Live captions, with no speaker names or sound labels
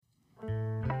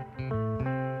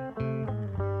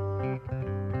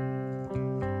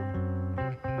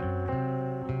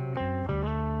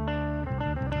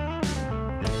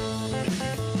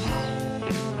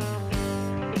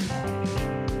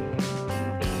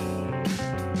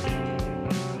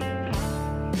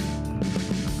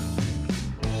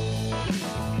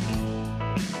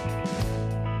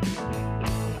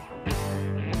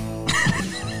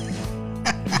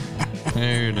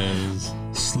it is.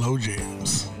 Slow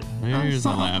jams. Here's a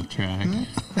laugh track.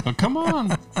 Oh, come on.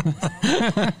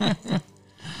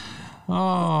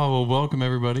 Well, welcome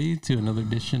everybody to another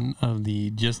edition of the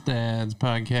Just Dads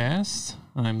podcast.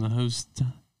 I'm the host,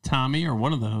 Tommy, or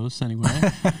one of the hosts anyway.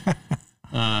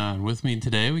 With me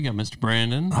today, we got Mr.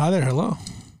 Brandon. Hi there. Hello.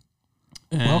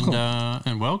 And, welcome.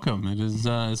 And welcome. It is.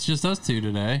 It's just us two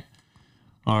today.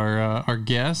 Our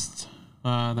guest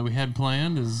that we had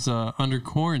planned is under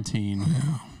quarantine.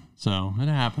 Yeah. So it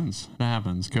happens. It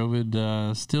happens.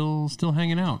 COVID still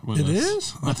hanging out with us. It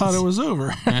is? I thought it was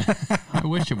over. I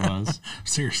wish it was.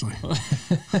 Seriously.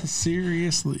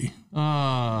 Seriously.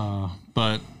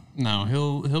 But no,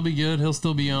 he'll be good. He'll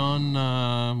still be on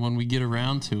when we get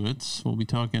around to it. We'll be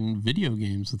talking video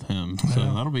games with him. So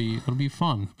it'll be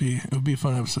fun. It'll be a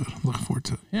fun episode. Looking forward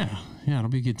to it. Yeah, it'll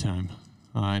be a good time.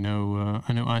 I know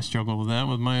I struggle with that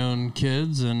with my own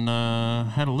kids and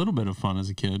had a little bit of fun as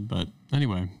a kid, but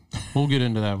anyway, we'll get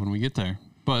into that when we get there.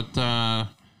 But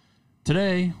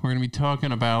today we're going to be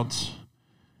talking about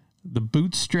the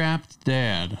bootstrapped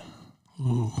dad.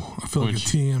 Ooh, I feel like a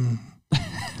TM.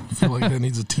 I feel like that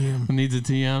needs a TM. Needs a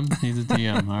TM? Needs a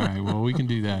TM. All right, well, we can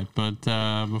do that. But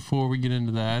before we get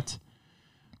into that,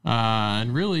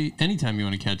 and really, anytime you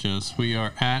want to catch us, we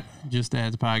are at Just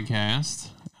Dads Podcast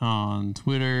on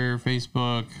Twitter,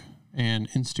 Facebook, and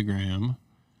Instagram.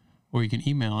 Or you can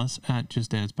email us at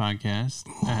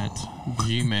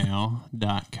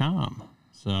justdadspodcast@gmail.com.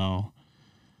 So,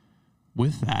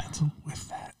 with that.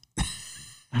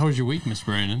 How was your week, Miss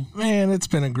Brandon? Man, it's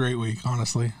been a great week,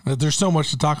 honestly. There's so much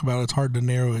to talk about, it's hard to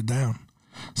narrow it down.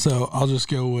 So I'll just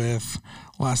go with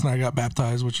last night I got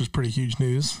baptized, which was pretty huge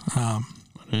news. It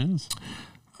is.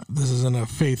 This isn't a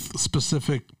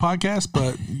faith-specific podcast,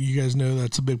 but you guys know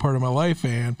that's a big part of my life.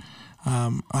 And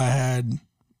I had,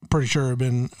 pretty sure I've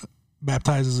been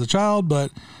baptized as a child, but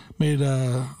made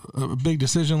a big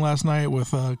decision last night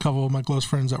with a couple of my close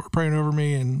friends that were praying over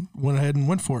me and went ahead and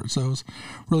went for it. So it was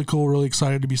really cool, really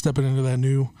excited to be stepping into that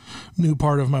new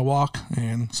part of my walk.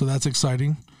 And so that's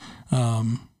exciting.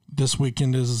 This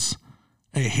weekend is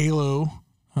a Halo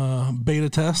beta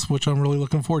test, which I'm really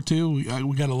looking forward to. We got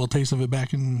a little taste of it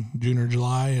back in June or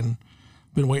July and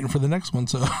been waiting for the next one.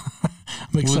 So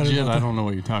I'm excited. Legit, about that. I don't know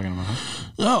what you're talking about.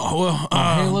 Oh, well.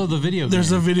 Halo, the video game.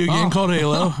 There's a video game called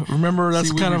Halo. Remember,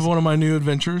 that's kind of one of my new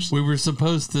adventures. We were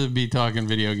supposed to be talking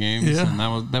video games, and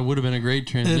that would have been a great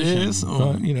transition. It is,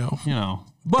 but,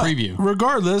 but preview.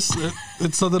 Regardless,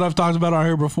 it's something I've talked about on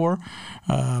here before.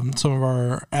 Some of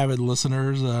our avid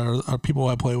listeners are people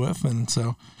I play with, and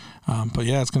so, but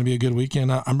yeah, it's going to be a good weekend.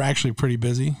 I'm actually pretty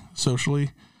busy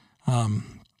socially,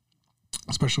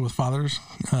 especially with fathers,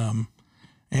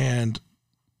 and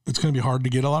it's going to be hard to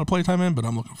get a lot of playtime in, but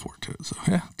I'm looking forward to it. So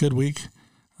yeah, good week.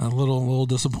 A little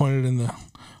disappointed in the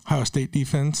Ohio State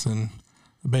defense and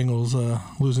the Bengals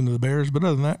losing to the Bears, but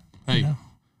other than that, hey,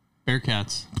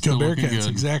 Bearcats. Go Bearcats!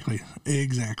 Exactly.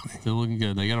 Still looking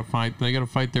good. They got to fight. They got to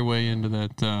fight their way into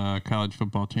that college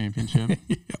football championship.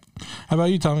 Yep. How about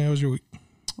you, Tommy? How was your week?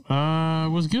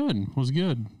 Was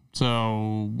good.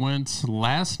 So went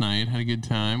last night. Had a good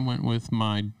time. Went with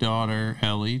my daughter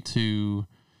Ellie to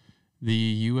the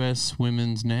U.S.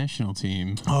 women's national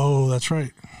team. Oh, that's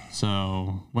right.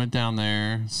 So went down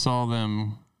there, saw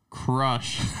them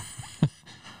crush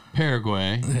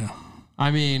Paraguay. Yeah.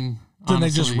 I mean, didn't honestly,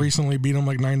 they just recently beat them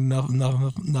like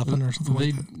 9-0 or something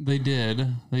like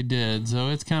that? They did. So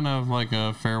it's kind of like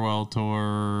a farewell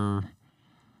tour,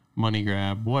 money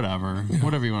grab, whatever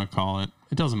you want to call it.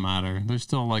 It doesn't matter. They're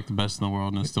still like the best in the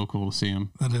world, and it's still cool to see them.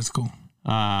 That is cool.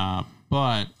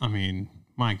 But I mean,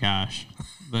 my gosh,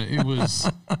 it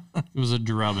was a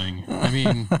drubbing. I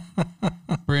mean,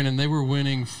 Brandon, they were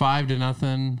winning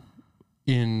 5-0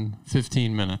 in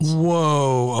 15 minutes.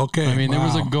 Whoa. Okay. I mean, there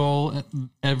was a goal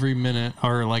every minute,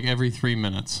 or like every 3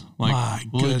 minutes, like my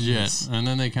legit. Goodness. And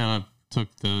then they kind of took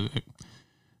the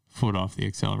foot off the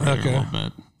accelerator a little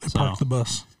bit. They parked the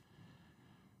bus.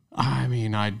 I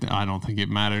mean, I don't think it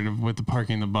mattered with the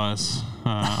parking the bus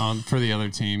for the other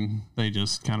team. They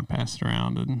just kind of passed it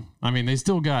around, and I mean, they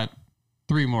still got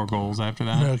 3 more goals after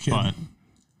that. No kidding. But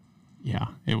yeah,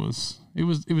 it was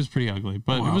pretty ugly,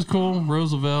 but It was cool.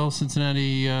 Roosevelt,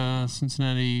 Cincinnati. I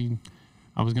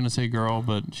was gonna say girl,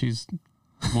 but she's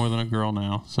more than a girl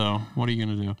now. So what are you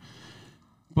gonna do?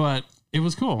 But it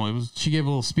was cool. She gave a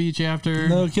little speech after.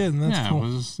 No kidding. That's cool.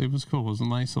 It was cool. It was a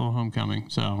nice little homecoming.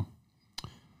 So.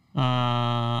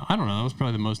 I don't know. That was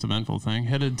probably the most eventful thing.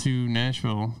 Headed to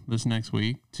Nashville this next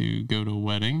week to go to a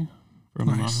wedding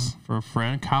for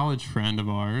a college friend of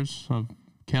ours, of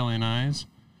Kelly and I's,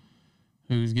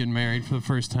 who's getting married for the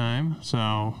first time.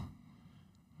 So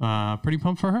pretty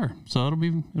pumped for her. So it'll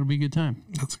be a good time.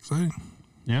 That's exciting.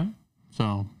 Yeah.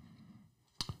 So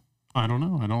I don't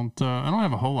know. I don't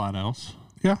have a whole lot else.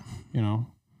 Yeah. You know,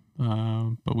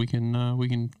 but we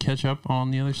can catch up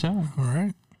on the other side. All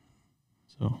right.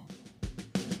 So.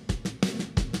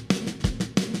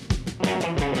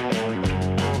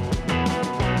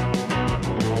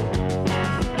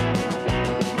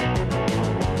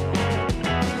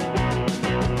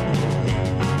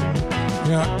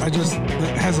 Yeah, it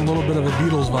has a little bit of a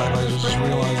Beatles vibe. I was just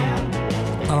realizing.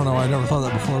 I don't know. I never thought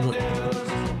that before, but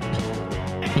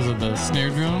was it the snare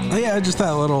drum? Yeah, just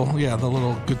that little, the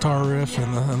little guitar riff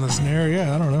and the snare.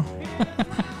 Yeah, I don't know.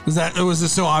 Was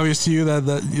this so obvious to you that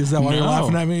is that why you're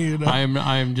laughing at me? You know? I've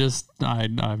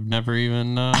never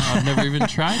even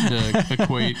tried to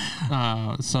equate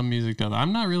some music to other.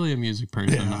 I'm not really a music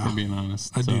person, if we're being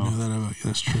honest. I do know that about you.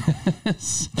 That's true.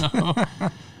 So,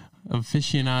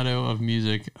 aficionado of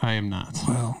music, I am not.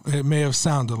 Well, it may have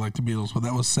sounded like the Beatles, but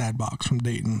that was Sad Box from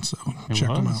Dayton, so check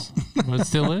them out. Well, it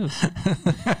still is.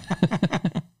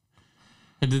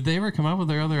 Did they ever come out with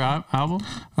their other album?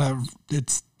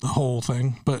 It's the whole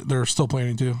thing, but they're still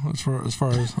planning to, as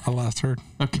far as I last heard.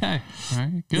 Okay, all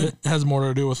right, good. It has more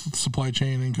to do with supply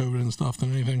chain and COVID and stuff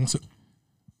than anything. So.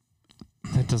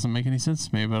 That doesn't make any sense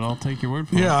to me, but I'll take your word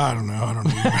for it. Yeah, I don't know.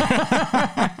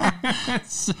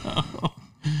 So,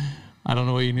 I don't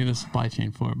know what you need a supply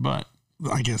chain for, but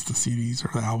I guess the CDs or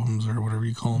the albums or whatever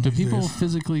you call them. Do people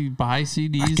physically buy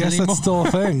CDs? I guess anymore? That's still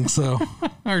a thing. So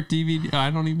or DVD? I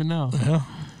don't even know. Yeah.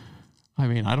 I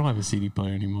mean, I don't have a CD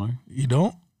player anymore. You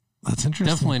don't? That's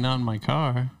interesting. Definitely not in my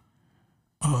car.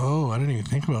 Oh, I didn't even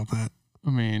think about that. I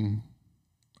mean,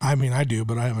 I do,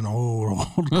 but I have an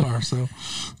old car. So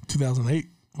 2008.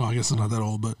 Well, I guess it's not that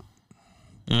old, but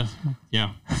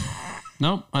yeah.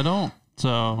 Nope, I don't.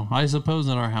 So I suppose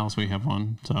in our house we have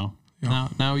one. So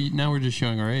now we're just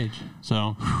showing our age.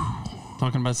 So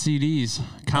talking about CDs,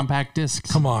 compact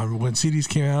discs. Come on, when CDs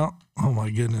came out, oh my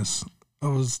goodness, I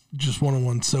was just wanted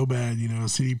one so bad. You know, a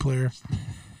CD player.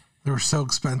 They were so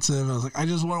expensive. I was like, I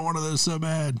just want one of those so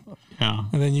bad. Yeah.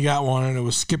 And then you got one, and it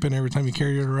was skipping every time you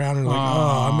carried it around. And you're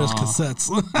like, I miss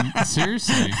cassettes.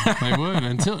 Seriously, they would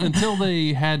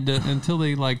until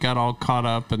they like got all caught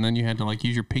up, and then you had to like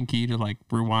use your pinky to like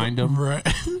rewind them. Right.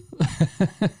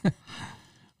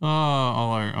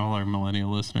 All our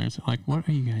millennial listeners are like, what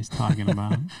are you guys talking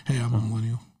about? Hey, I'm a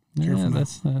millennial. Yeah,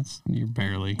 that's you're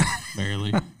barely.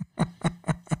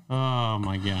 Oh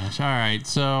my gosh. All right.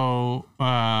 So,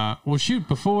 well, shoot,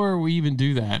 before we even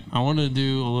do that, I want to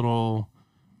do a little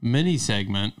mini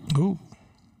segment. Ooh.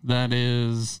 That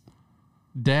is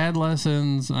dad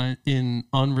lessons in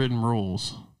unwritten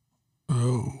rules.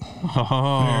 Oh.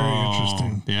 Very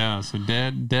interesting. Yeah. So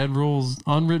dad rules,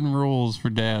 unwritten rules for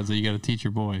dads that you got to teach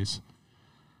your boys.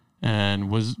 And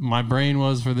my brain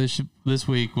was for this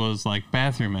week was like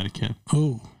bathroom etiquette.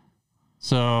 Oh.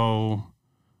 So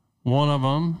one of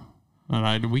them,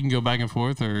 and we can go back and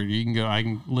forth, or you can go. I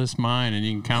can list mine, and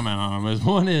you can comment on them.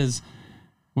 One is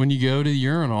when you go to the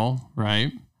urinal,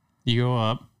 right? You go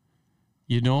up.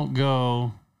 You don't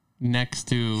go next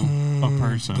to a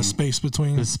person. The space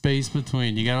between.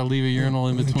 You got to leave a urinal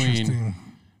in between.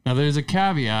 Now, there's a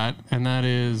caveat, and that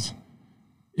is,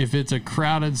 if it's a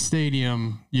crowded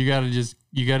stadium, you got to just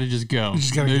go.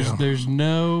 Go. There's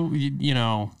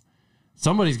no,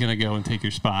 somebody's going to go and take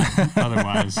your spot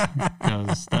otherwise,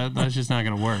 because that's just not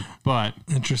going to work. But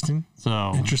interesting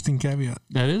caveat.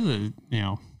 That is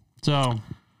so,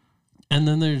 and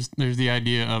then there's the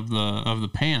idea of the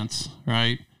pants,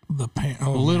 right? The pants.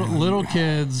 Oh, little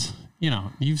kids,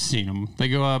 you've seen them. They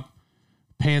go up,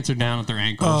 pants are down at their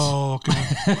ankles. Oh,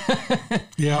 okay.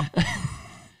 Yeah.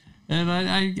 And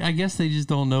I guess they just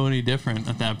don't know any different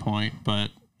at that point.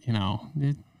 But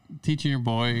teaching your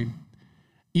boy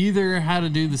either how to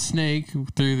do the snake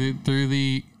through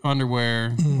the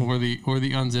underwear or the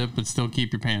unzip, but still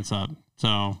keep your pants up.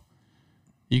 So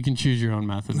you can choose your own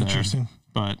method there. Interesting.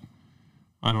 But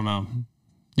I don't know.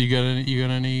 You got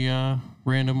any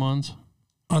random ones?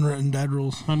 Unwritten dad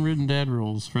rules. Unwritten dad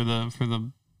rules for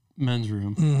the men's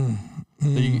room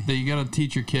that you got to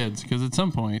teach your kids, because at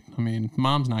some point,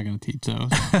 mom's not going to teach those.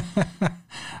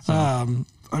 So.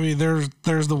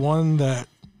 There's the one that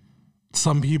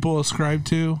some people ascribe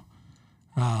to,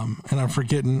 and I'm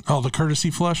forgetting. Oh, the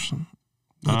courtesy flush.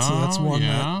 That's one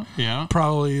that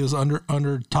probably is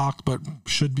under talked, but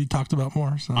should be talked about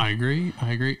more. So I agree.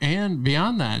 And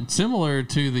beyond that, similar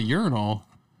to the urinal,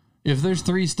 if there's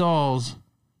 3 stalls,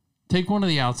 take one of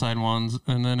the outside ones,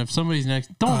 and then if somebody's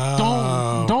next,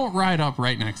 don't ride up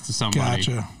right next to somebody.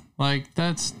 Gotcha. Like,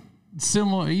 that's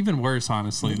similar, even worse,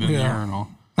 honestly, than the urinal.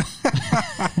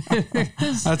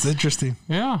 That's interesting.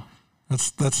 Yeah.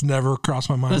 That's never crossed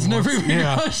my mind. That's never even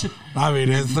yeah. I mean,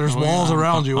 there's walls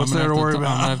around you. What's there to worry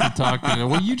about? I'm gonna have to talk to you.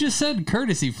 Well, you just said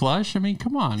courtesy flush. I mean,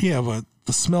 come on. Yeah, but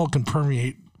the smell can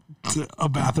permeate to a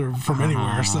bathroom from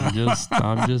anywhere. So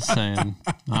I'm just saying.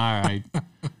 All right.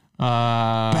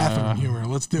 Bathroom humor.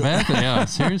 Let's do it. Yeah,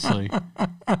 seriously.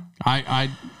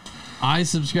 I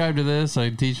subscribe to this.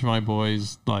 I teach my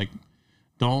boys like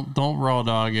don't raw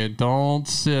dog it. Don't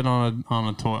sit on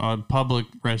a public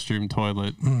restroom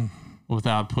toilet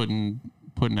without putting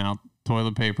out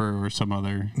toilet paper or some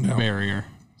other barrier.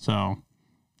 So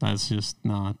that's just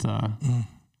not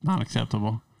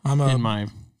acceptable in my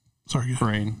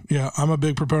brain. Yeah, I'm a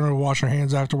big proponent of wash your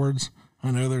hands afterwards.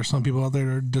 I know there's some people out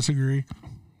there that disagree.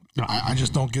 I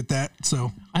just don't get that.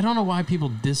 So I don't know why people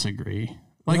disagree.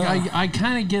 Like I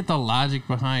kind of get the logic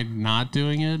behind not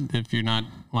doing it if you're not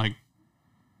like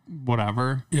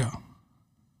whatever. Yeah.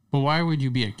 But why would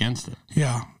you be against it?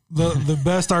 Yeah. The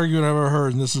best argument I've ever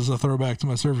heard, and this is a throwback to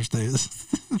my service days.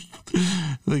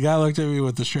 The guy looked at me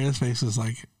with the straight face, is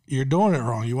like, "You're doing it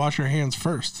wrong. You wash your hands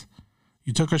first.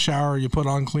 You took a shower, you put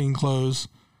on clean clothes.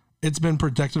 It's been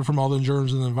protected from all the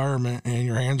germs in the environment, and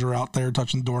your hands are out there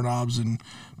touching doorknobs and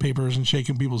papers and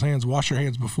shaking people's hands. Wash your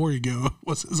hands before you go."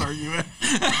 Was his argument.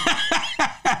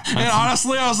 And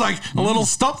honestly, I was like a little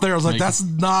stumped there. I was like, that's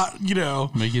not,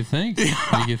 Make you think.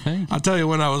 Make you think. I'll tell you,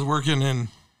 when I was working in,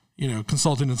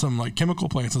 consulting in some like chemical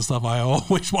plants and stuff, I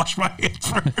always wash my hands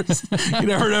first. You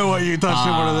never know what you touched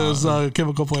in one of those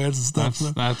chemical plants and stuff.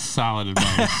 That's solid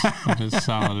advice. That is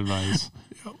solid advice.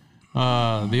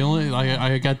 The only,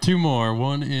 I got two more.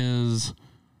 One is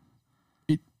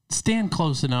stand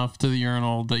close enough to the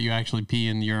urinal that you actually pee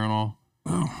in the urinal.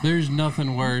 Oh. There's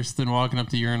nothing worse than walking up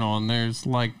the urinal and there's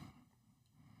like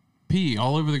pee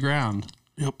all over the ground.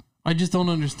 Yep. I just don't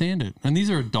understand it. And these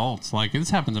are adults. Like, this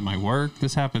happens at my work.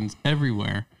 This happens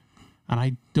everywhere. And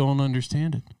I don't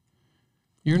understand it.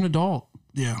 You're an adult.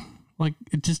 Yeah. Like,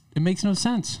 it makes no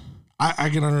sense. I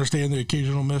can understand the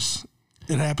occasional miss.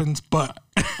 It happens, but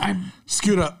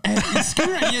scoot up. Yes.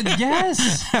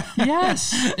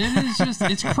 Yes. It is just,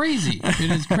 it's crazy.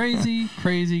 It is crazy,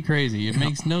 crazy, crazy. It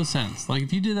makes no sense. Like,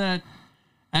 if you did that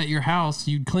at your house,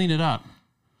 you'd clean it up.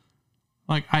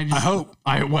 Like, I hope.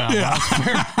 That's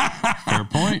fair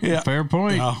point. Yeah. Fair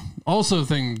point. Yeah. Also,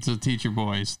 thing to teach your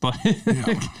boys. Like,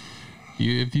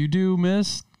 if you do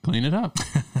miss, clean it up.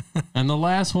 And the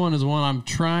last one is one I'm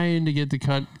trying to get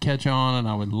to catch on, and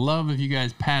I would love if you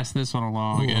guys pass this one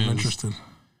along. Ooh, I'm interested.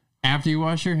 After you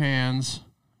wash your hands,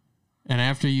 and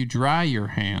after you dry your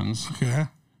hands, okay.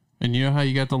 And you know how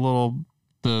you got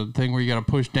the thing where you got to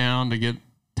push down to get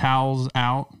towels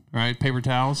out, right? Paper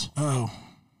towels. Oh.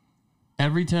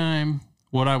 Every time,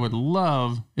 what I would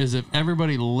love is if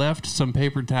everybody left some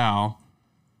paper towel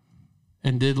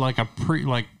and did like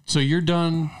so you're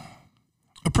done.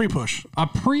 A pre-push.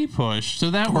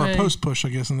 So that way. Or a post-push, I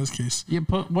guess, in this case. You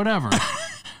put whatever.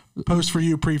 Post for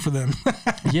you, pre for them.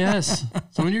 Yes.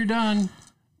 So when you're done,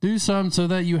 do some so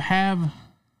that you have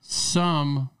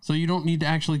some, so you don't need to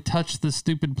actually touch the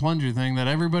stupid plunger thing that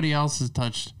everybody else has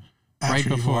touched right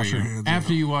before you.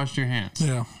 After you washed your hands.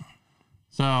 Yeah.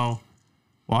 So,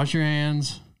 wash your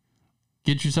hands,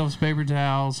 get yourself some paper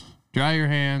towels, dry your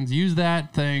hands, use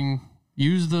that thing,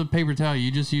 use the paper towel.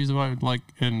 You just use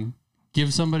and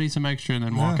give somebody some extra and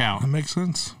then walk out. That makes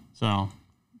sense. So,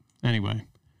 anyway,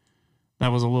 that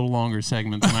was a little longer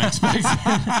segment than I expected.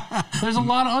 There's a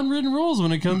lot of unwritten rules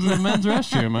when it comes to the men's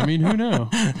restroom. I mean, who knew?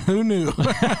 Who knew?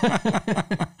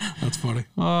 That's funny.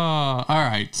 All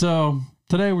right. So,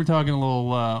 today we're talking a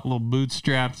little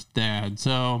bootstrapped dad.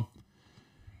 So,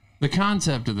 the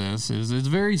concept of this is it's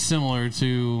very similar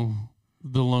to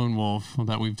the lone wolf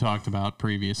that we've talked about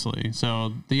previously.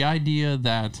 So, the idea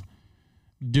that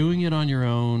doing it on your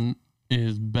own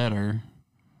is better.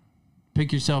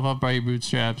 Pick yourself up by your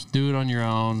bootstraps, do it on your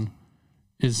own,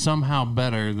 is somehow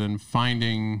better than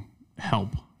finding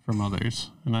help from others.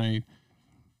 And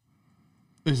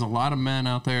there's a lot of men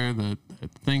out there that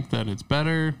think that it's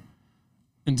better.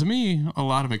 And to me, a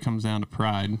lot of it comes down to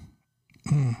pride.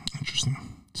 Interesting.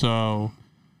 So,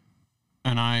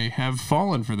 and I have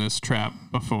fallen for this trap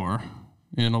before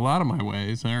in a lot of my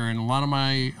ways, or in a lot of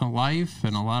my life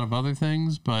and a lot of other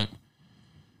things, but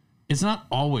it's not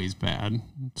always bad.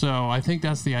 So I think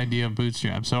that's the idea of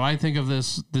bootstrap. So I think of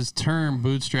this term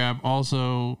bootstrap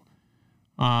also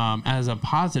as a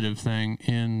positive thing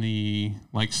in the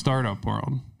startup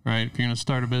world, right? If you're going to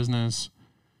start a business,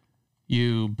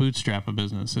 you bootstrap a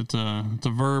business. It's a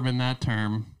verb in that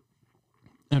term.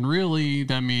 And really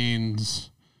that means,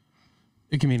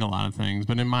 it can mean a lot of things,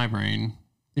 but in my brain,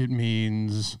 it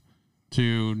means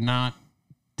to not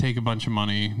take a bunch of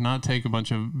money, not take a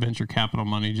bunch of venture capital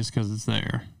money just because it's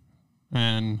there.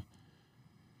 And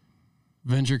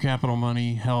venture capital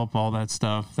money, help, all that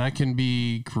stuff, that can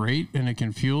be great and it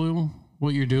can fuel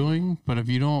what you're doing. But if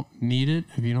you don't need it,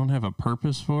 if you don't have a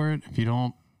purpose for it, if you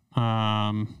don't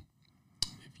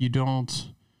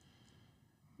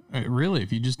really,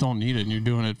 if you just don't need it and you're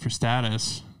doing it for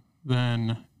status,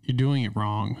 then you're doing it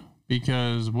wrong.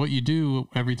 Because what you do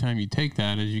every time you take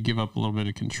that is you give up a little bit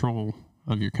of control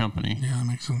of your company. Yeah, that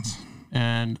makes sense.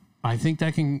 And I think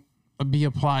that can be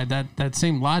applied, that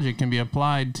same logic can be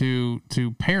applied to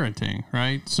parenting,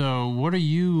 right? So what are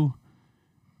you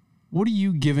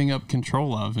giving up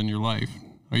control of in your life?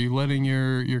 Are you letting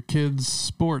your kids'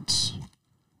 sports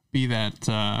be that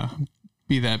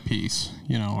piece?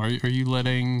 You know, are you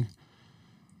letting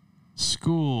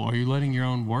school? Are you letting your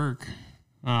own work?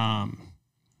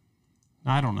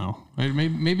 I don't know.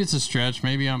 Maybe it's a stretch.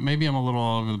 Maybe I'm a little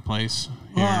all over the place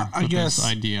here I guess this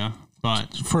idea.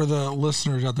 But for the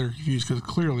listeners out there confused, because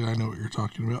clearly I know what you're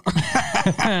talking about.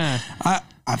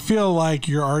 I feel like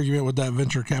your argument with that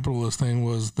venture capitalist thing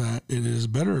was that it is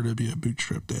better to be a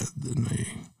bootstrap dad than a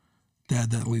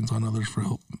dad that leans on others for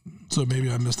help. So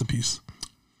maybe I missed a piece.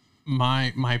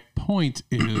 My point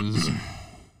is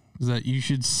that you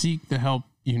should seek the help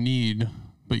you need,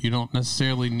 but you don't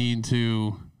necessarily need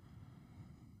to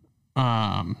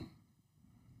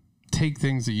take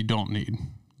things that you don't need.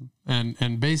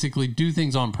 And basically do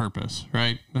things on purpose,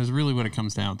 right? That's really what it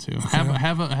comes down to. Okay.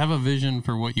 Have a vision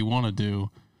for what you want to do,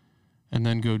 and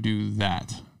then go do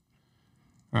that,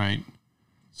 right?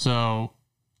 So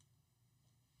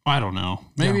I don't know.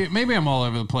 Maybe I'm all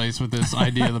over the place with this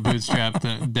idea of the bootstrap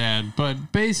dad,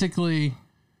 but basically,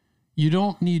 you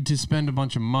don't need to spend a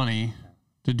bunch of money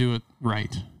to do it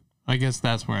right. I guess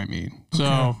that's where I mean. Okay.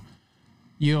 So.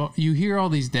 You hear all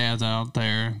these dads out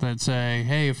there that say,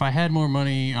 hey, if I had more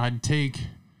money, I'd take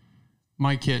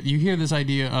my kid. You hear this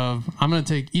idea of, I'm going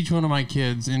to take each one of my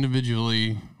kids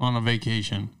individually on a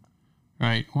vacation,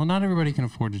 right? Well, not everybody can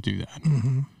afford to do that.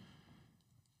 Mm-hmm.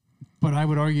 But I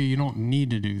would argue you don't need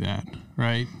to do that,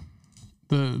 right?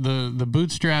 The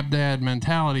bootstrap dad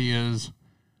mentality is,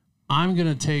 I'm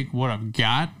going to take what I've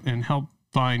got and help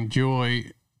find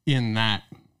joy in that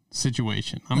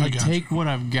situation. I'm going to take what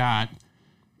I've got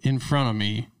in front of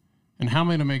me, and how am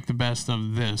I going to make the best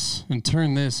of this and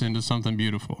turn this into something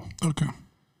beautiful? Okay.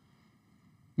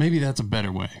 Maybe that's a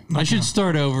better way. Okay. I should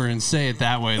start over and say it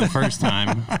that way the first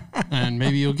time, and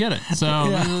maybe you'll get it. So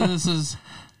this is,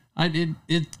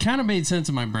 it kind of made sense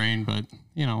in my brain, but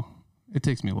you know, it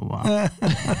takes me a little while.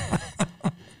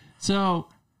 So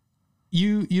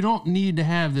you don't need to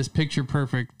have this picture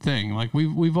perfect thing. Like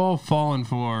we've all fallen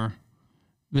for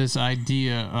this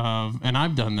idea of, and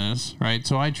I've done this, right?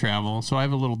 So I travel, so I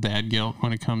have a little dad guilt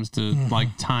when it comes to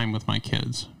like time with my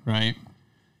kids, right?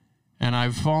 And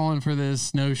I've fallen for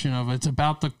this notion of it's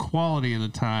about the quality of the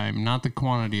time, not the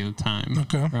quantity of the time,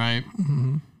 okay, right?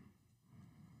 Mm-hmm.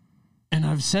 And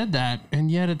I've said that, and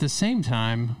yet at the same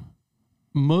time,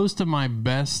 most of my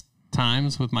best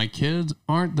times with my kids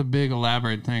aren't the big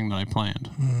elaborate thing that I planned,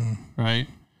 right?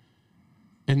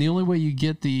 And the only way you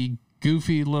get the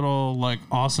goofy little like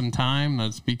awesome time,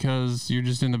 that's because you're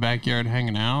just in the backyard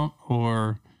hanging out,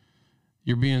 or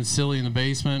you're being silly in the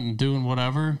basement and doing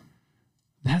whatever.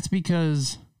 That's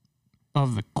because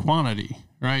of the quantity,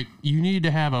 right? You need to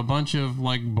have a bunch of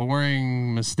like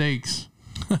boring mistakes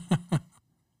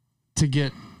to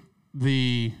get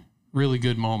the really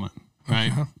good moment,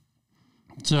 right? Uh-huh.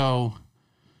 So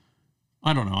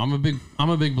I don't know. I'm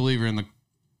a big believer in the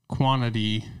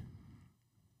quantity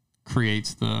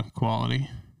creates the quality.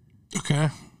 Okay.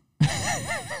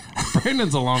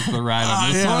 Brandon's along for the ride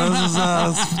on this one.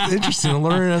 This is interesting. I'll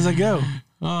learn as I go.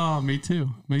 Oh, me too.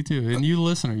 And you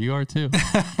listener, you are too.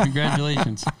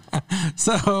 Congratulations.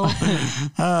 So,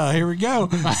 here we go.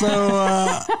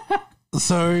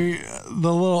 So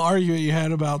the little argument you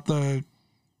had about the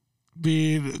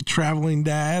being a traveling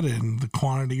dad and the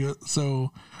quantity.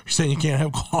 So you're saying you can't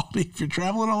have quality if you're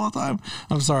traveling all the time?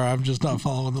 I'm sorry. I'm just not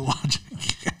following the logic.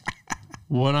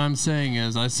 What I'm saying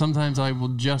is sometimes I will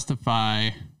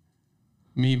justify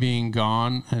me being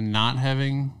gone and not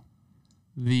having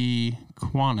the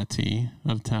quantity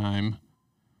of time.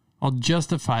 I'll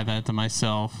justify that to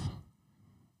myself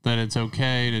that it's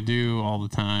okay to do all the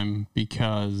time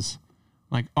because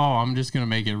like, oh, I'm just going to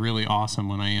make it really awesome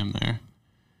when I am there.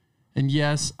 And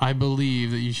yes, I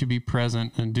believe that you should be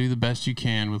present and do the best you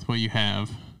can with what you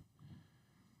have.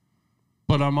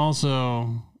 But I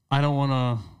don't want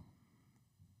to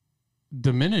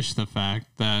diminish the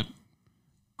fact that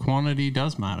quantity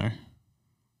does matter.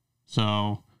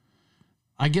 So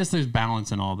I guess there's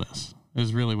balance in all this.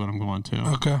 is really what I'm going to.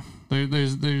 Okay.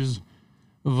 There's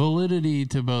validity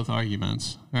to both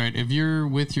arguments. All right. If you're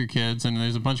with your kids and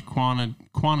there's a bunch of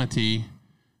quantity,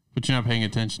 but you're not paying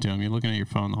attention to them, you're looking at your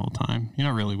phone the whole time, you're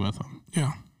not really with them.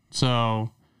 Yeah.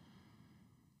 So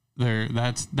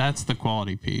that's the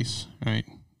quality piece, right?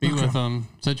 Be with them,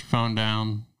 set your phone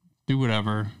down, do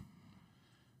whatever.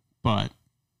 But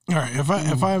all right,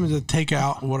 if I'm to take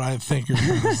out what I think you're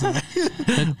going to say,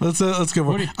 let's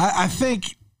go. I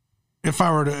think if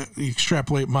I were to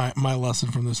extrapolate my lesson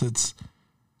from this, it's,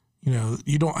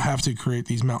 you don't have to create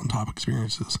these mountaintop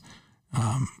experiences.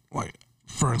 Like,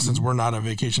 for instance, we're not a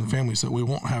vacation family, so we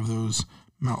won't have those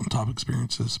mountaintop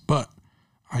experiences. But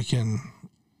I can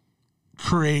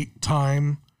create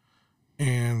time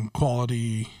and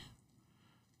quality,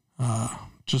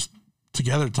 just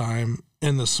together time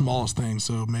in the smallest things.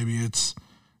 So maybe it's,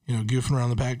 goofing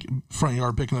around the front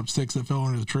yard, picking up sticks that fell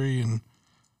under the tree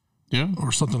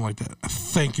or something like that, I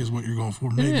think is what you're going for.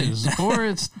 Maybe. It is. Or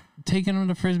it's taking them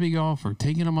to Frisbee golf, or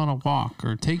taking them on a walk,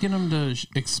 or taking them to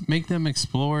make them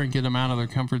explore and get them out of their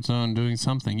comfort zone doing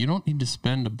something. You don't need to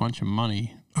spend a bunch of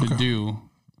money to do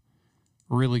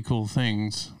really cool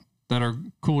things that are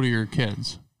cool to your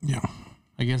kids. Yeah.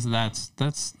 I guess that's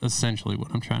essentially what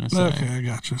I'm trying to say. Okay, I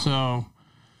got you. So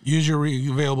use your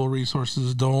available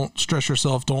resources. Don't stress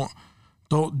yourself. Don't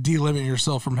delimit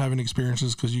yourself from having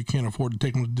experiences because you can't afford to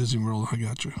take them to Disney World. I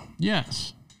got you.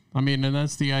 Yes. I mean, and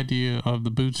that's the idea of the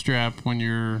bootstrap when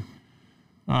you're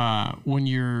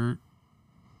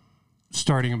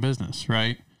starting a business,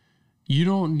 right? You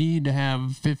don't need to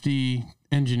have 50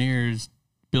 engineers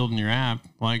building your app.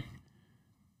 Like,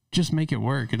 just make it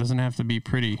work. It doesn't have to be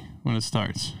pretty when it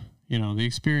starts. The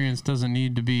experience doesn't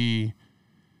need to be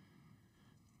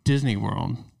Disney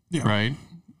World, right?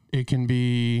 It can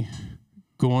be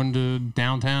going to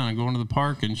downtown and going to the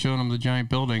park and showing them the giant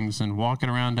buildings and walking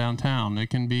around downtown. It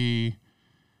can be,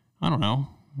 I don't know,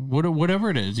 whatever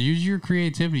it is. Use your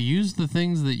creativity. Use the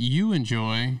things that you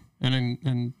enjoy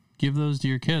and give those to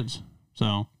your kids.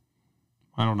 So,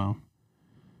 I don't know.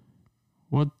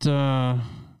 What,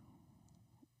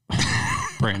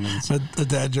 Brandon's. A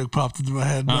dad joke popped into my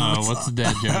head. Oh, what's the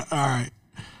dad joke? All right.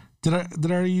 Did I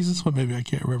already use this one? Maybe I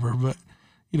can't remember, but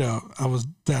I was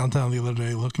downtown the other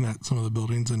day looking at some of the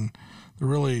buildings, and the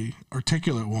really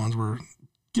articulate ones were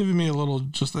giving me a little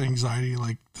just anxiety,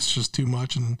 like it's just too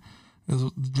much. And it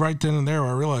was right then and there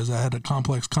I realized I had a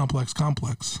complex.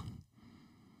 Complex.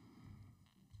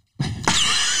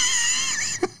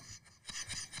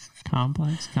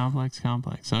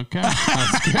 Okay,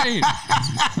 that's great.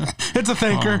 It's a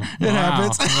thinker. It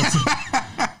happens.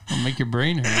 It'll make your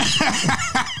brain hurt.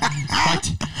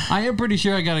 I am pretty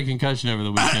sure I got a concussion over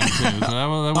the weekend too. So that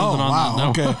wasn't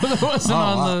that wasn't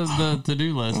on the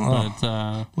to-do list.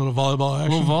 But little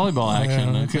volleyball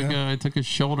action. Yeah, I took a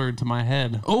shoulder to my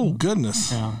head. Oh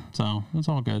goodness. Yeah, so it's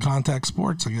all good. Contact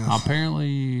sports, I guess.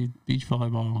 Apparently, beach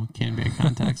volleyball can be a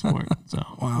contact sport. So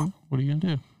what are you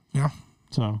gonna do? Yeah.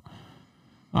 So,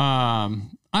 I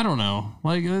don't know.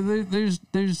 Like there's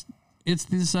it's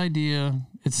this idea.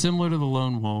 It's similar to the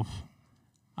lone wolf.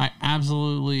 I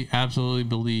absolutely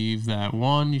believe that,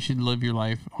 one, you should live your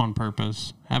life on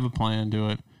purpose, have a plan, do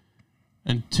it.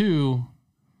 And two,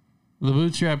 the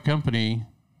bootstrap company,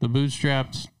 the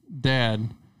bootstrapped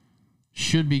dad,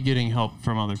 should be getting help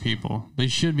from other people. They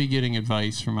should be getting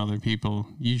advice from other people.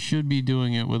 You should be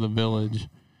doing it with a village,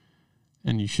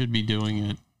 and you should be doing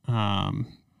it.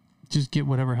 Just get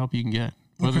whatever help you can get.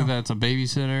 Whether that's a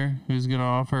babysitter who's going to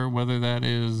offer, whether that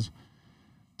is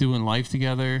doing life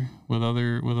together with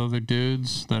other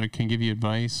dudes that can give you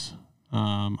advice.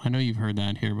 I know you've heard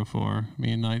that here before. I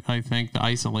mean, I think the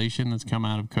isolation that's come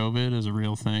out of COVID is a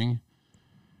real thing.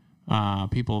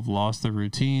 People have lost their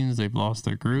routines. They've lost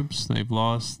their groups. They've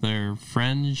lost their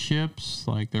friendships.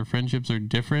 Like, their friendships are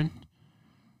different.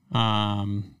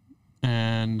 And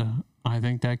I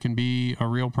think that can be a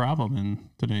real problem in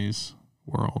today's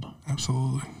world.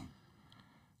 Absolutely.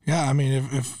 Yeah, I mean,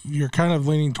 if you're kind of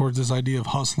leaning towards this idea of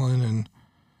hustling and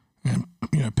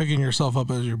picking yourself up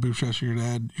as your bootstraps for your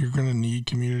dad, you're going to need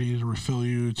community to refill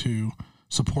you, to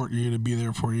support you, to be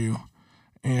there for you.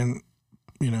 And,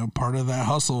 part of that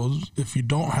hustle is if you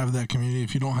don't have that community,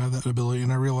 if you don't have that ability,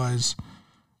 and I realize,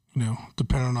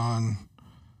 depending on,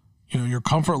 your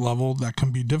comfort level, that can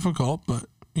be difficult, but,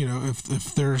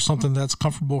 if there's something that's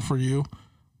comfortable for you,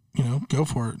 go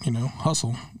for it,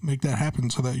 hustle, make that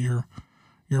happen so that you're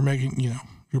making,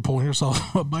 you're pulling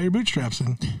yourself up by your bootstraps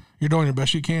and you're doing your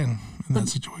best you can in that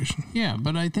situation. Yeah,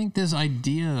 but I think this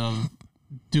idea of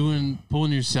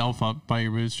pulling yourself up by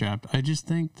your bootstrap. I just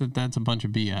think that that's a bunch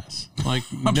of BS. Like,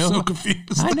 I'm so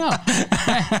confused. I know.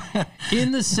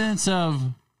 In the sense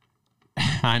of,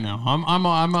 I know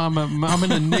I'm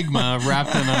an enigma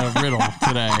wrapped in a riddle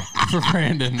today for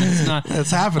Brandon.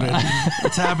 It's happening.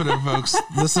 It's happening, folks.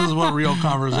 This is what real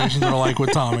conversations are like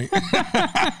with Tommy.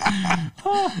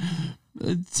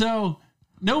 So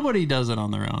nobody does it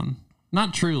on their own.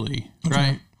 Not truly,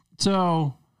 right?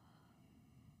 So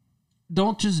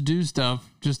don't just do stuff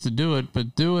just to do it,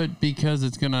 but do it because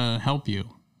it's going to help you.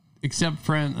 Accept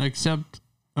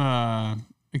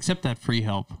that free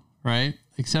help, right?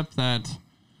 Accept that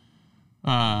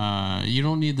you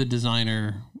don't need the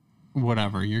designer,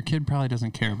 whatever. Your kid probably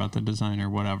doesn't care about the designer,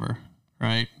 whatever,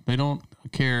 right? They don't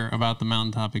care about the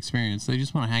mountaintop experience. They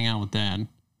just want to hang out with dad.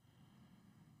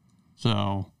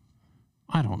 So,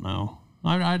 I don't know.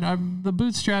 The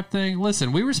bootstrap thing.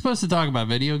 Listen, we were supposed to talk about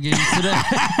video games today.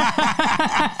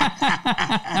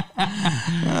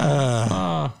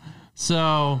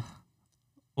 So,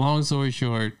 long story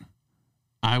short,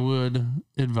 I would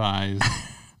advise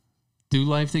do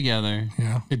life together.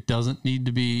 Yeah. It doesn't need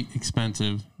to be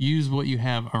expensive. Use what you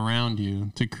have around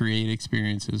you to create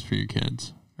experiences for your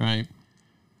kids, right?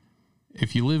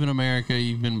 If you live in America,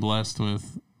 you've been blessed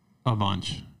with a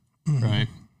bunch, right?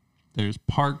 There's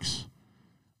parks.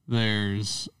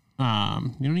 There's, you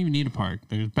don't even need a park.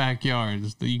 There's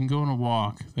backyards that you can go on a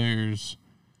walk.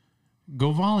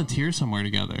 Go volunteer somewhere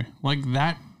together. Like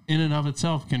that in and of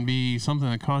itself can be something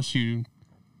that costs you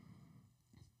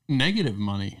negative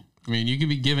money. I mean, you can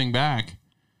be giving back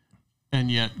and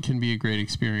yet can be a great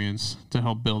experience to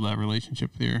help build that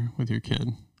relationship with your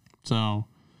kid. So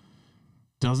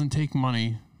doesn't take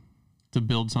money to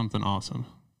build something awesome.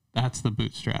 That's the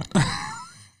bootstrap.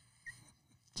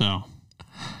 So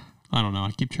I don't know.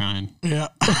 I keep trying. Yeah.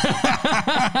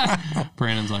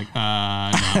 Brandon's like,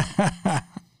 no.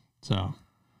 So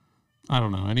I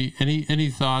don't know. Any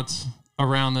thoughts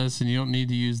around this? And you don't need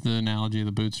to use the analogy of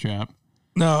the bootstrap.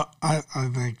 No, I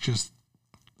think just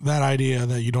that idea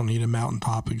that you don't need a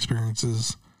mountaintop experience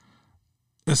is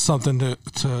something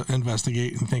to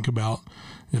investigate and think about.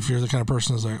 If you're the kind of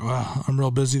person who's like, well, I'm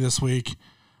real busy this week.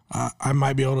 I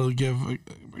might be able to give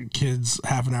kids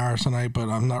half an hour tonight, but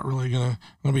I'm not really I'm going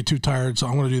to be too tired. So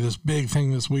I'm going to do this big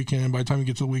thing this weekend. By the time you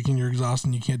get to the weekend, you're exhausted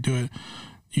and you can't do it.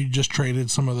 You just traded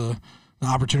some of the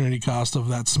opportunity cost of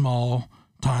that small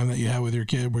time that you have with your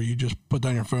kid where you just put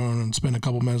down your phone and spend a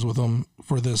couple minutes with them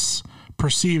for this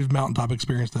perceived mountaintop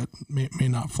experience that may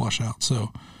not flush out.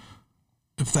 So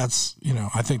if that's,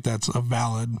 I think that's a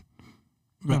valid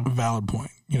point.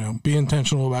 Be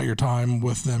intentional about your time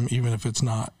with them, even if it's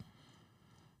not,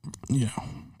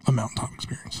 a mountaintop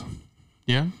experience.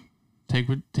 Yeah. Take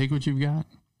what you've got.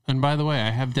 And by the way, I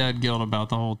have dad guilt about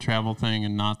the whole travel thing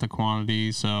and not the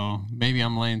quantity. So maybe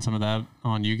I'm laying some of that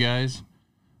on you guys.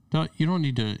 You don't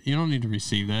need to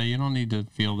receive that. You don't need to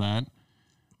feel that.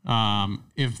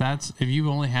 If you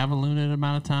only have a limited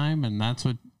amount of time and that's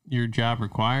what your job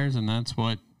requires and that's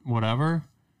whatever,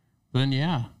 then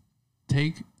yeah,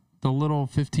 take the little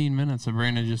 15 minutes that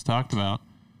Brandon just talked about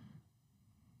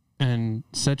and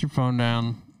set your phone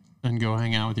down and go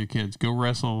hang out with your kids. Go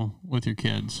wrestle with your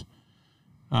kids.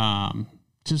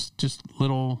 Just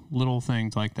little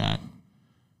things like that.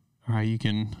 All right, you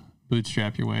can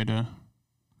bootstrap your way to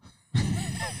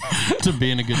to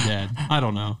being a good dad. I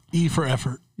don't know. E for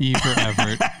effort. E for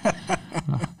effort.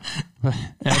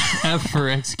 F for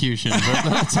execution. But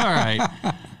that's all right.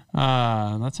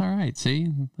 That's all right. See,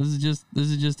 this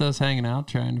is just us hanging out,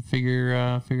 trying to figure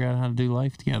out how to do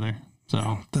life together.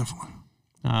 So definitely.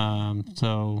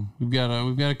 So we've got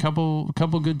a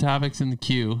couple good topics in the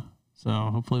queue. So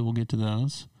hopefully we'll get to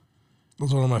those.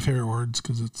 That's one of my favorite words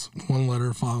because it's one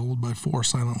letter followed by 4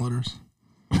 silent letters.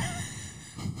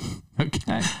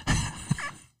 Okay.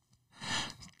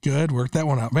 Good. Work that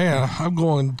one out. Man, I'm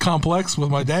going complex with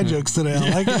my dad jokes today. I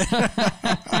like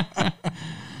it.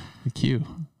 The Q.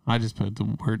 I just put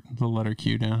the letter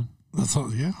Q down. That's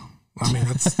all, yeah. I mean,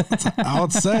 that's how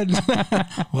it's said.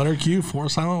 Letter Q, 4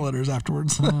 silent letters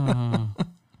afterwards.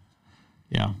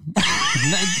 Yeah.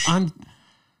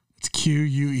 It's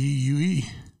Q-U-E-U-E.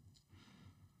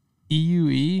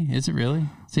 E-U-E? Is it really?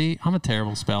 See, I'm a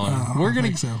terrible speller. We're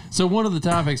gonna so one of the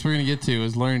topics we're gonna get to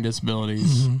is learning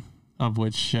disabilities, of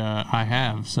which I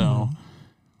have. So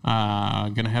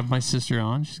gonna have my sister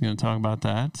on. She's gonna talk about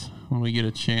that when we get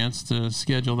a chance to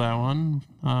schedule that one.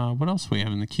 What else do we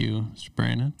have in the queue, Mr.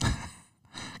 Brandon?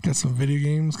 Got some video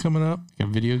games coming up. Got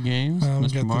video games.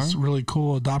 Mr. Got Mark. this really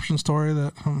cool adoption story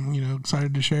that I'm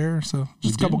excited to share. So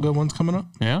just a couple good ones coming up.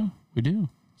 Yeah, we do.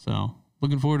 So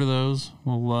looking forward to those.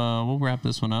 We'll wrap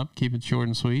this one up. Keep it short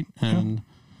and sweet. And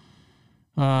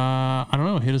I don't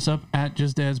know. Hit us up at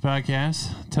Just Dads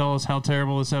Podcast. Tell us how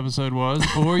terrible this episode was,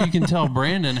 or you can tell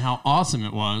Brandon how awesome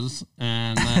it was,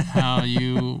 and how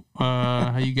you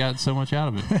got so much out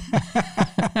of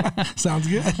it. Sounds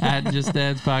good. At Just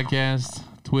Dads Podcast,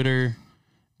 Twitter,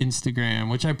 Instagram,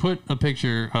 which I put a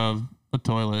picture of a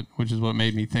toilet, which is what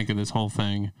made me think of this whole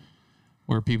thing,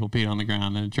 where people peed on the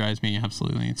ground, and it drives me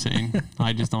absolutely insane.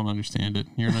 I just don't understand it.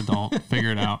 You're an adult.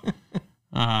 Figure it out.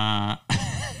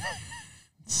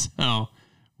 So,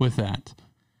 with that,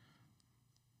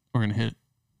 we're going to hit it.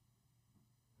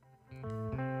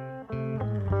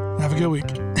 Have a good week.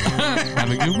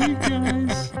 Have a good week,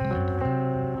 guys.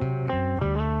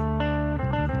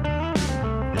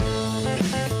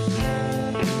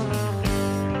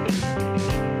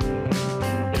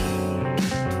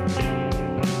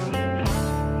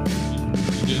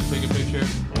 You just take a picture.